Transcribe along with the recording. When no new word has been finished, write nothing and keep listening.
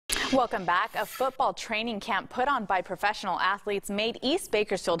Welcome back. A football training camp put on by professional athletes made East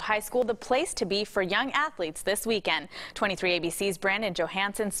Bakersfield High School the place to be for young athletes this weekend. 23 ABC's Brandon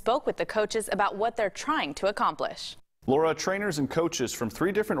Johansson spoke with the coaches about what they're trying to accomplish. Laura, trainers and coaches from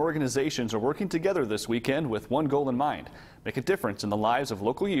 3 different organizations are working together this weekend with one goal in mind: make a difference in the lives of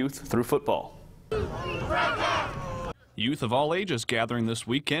local youth through football. Youth of all ages gathering this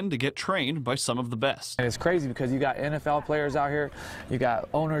weekend to get trained by some of the best. And it's crazy because you got NFL players out here, you got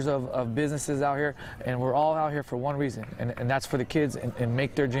owners of businesses out here, and we're all out here for one reason, and that's for the kids and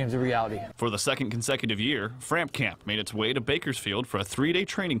make their dreams a reality. For the second consecutive year, Framp Camp made its way to Bakersfield for a 3-day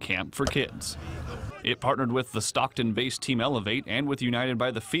training camp for kids. It partnered with the Stockton-based Team Elevate and with United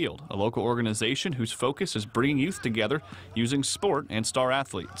by the Field, a local organization whose focus is bringing youth together using sport and star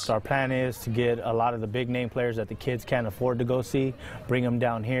athletes. Our plan is to get a lot of the big-name players that the kids can't afford to go see, bring them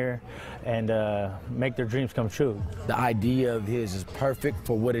down here, and make their dreams come true. The idea of his is perfect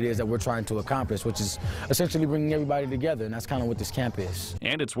for what it is that we're trying to accomplish, which is essentially bringing everybody together, and that's kind of what this camp is.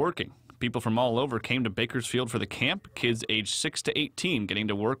 And it's working. People from all over came to Bakersfield for the camp, kids aged 6 to 18 getting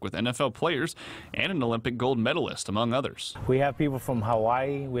to work with NFL players and an Olympic gold medalist, among others. We have people from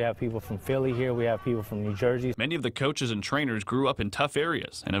Hawaii, we have people from Philly here, we have people from New Jersey. Many of the coaches and trainers grew up in tough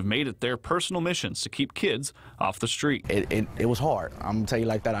areas and have made it their personal missions to keep kids off the street. It was hard. I'm going to tell you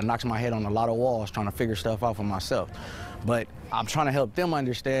like that. I knocked my head on a lot of walls trying to figure stuff out for myself. But I'm trying to help them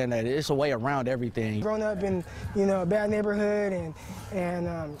understand that it's a way around everything. Growing up in, a bad neighborhood, and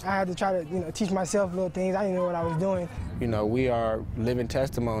I had to try to, teach myself little things. I didn't know what I was doing. We are living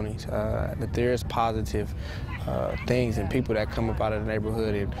testimonies that there is positive things and people that come up out of the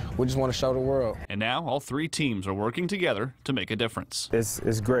neighborhood, and we just want to show the world. And now all 3 teams are working together to make a difference.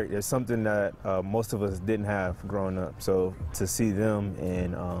 It's great. It's something that most of us didn't have growing up. So to see them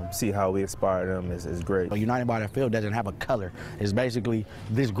and see how we inspire them is great. United by the Field doesn't have a color. It's basically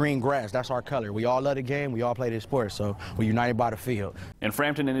this green grass. That's our color. We all love the game. We all play this sport. So we're united by the field. And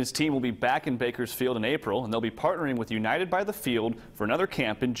Frampton and his team will be back in Bakersfield in April, and they'll be partnering with United by the Field for another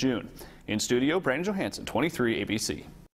camp in June. In studio, Brandon Johansson, 23 ABC.